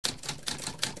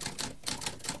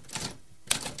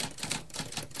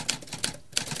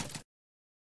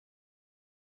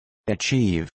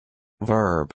achieve.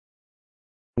 Verb.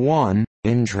 1.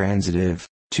 Intransitive,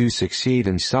 to succeed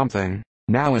in something,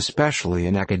 now especially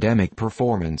in academic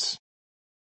performance.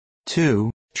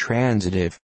 2.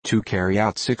 Transitive, to carry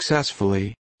out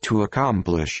successfully, to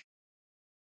accomplish.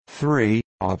 3.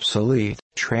 Obsolete,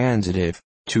 transitive,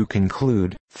 to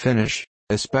conclude, finish,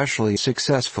 especially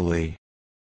successfully.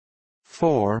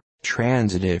 4.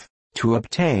 Transitive, to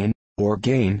obtain, or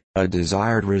gain, a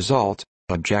desired result,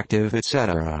 objective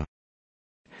etc.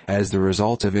 As the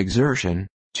result of exertion,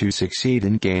 to succeed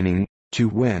in gaining, to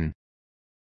win.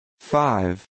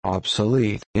 5.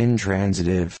 Obsolete,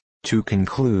 intransitive, to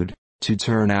conclude, to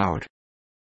turn out.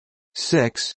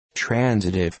 6.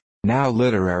 Transitive, now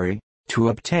literary, to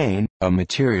obtain, a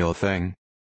material thing.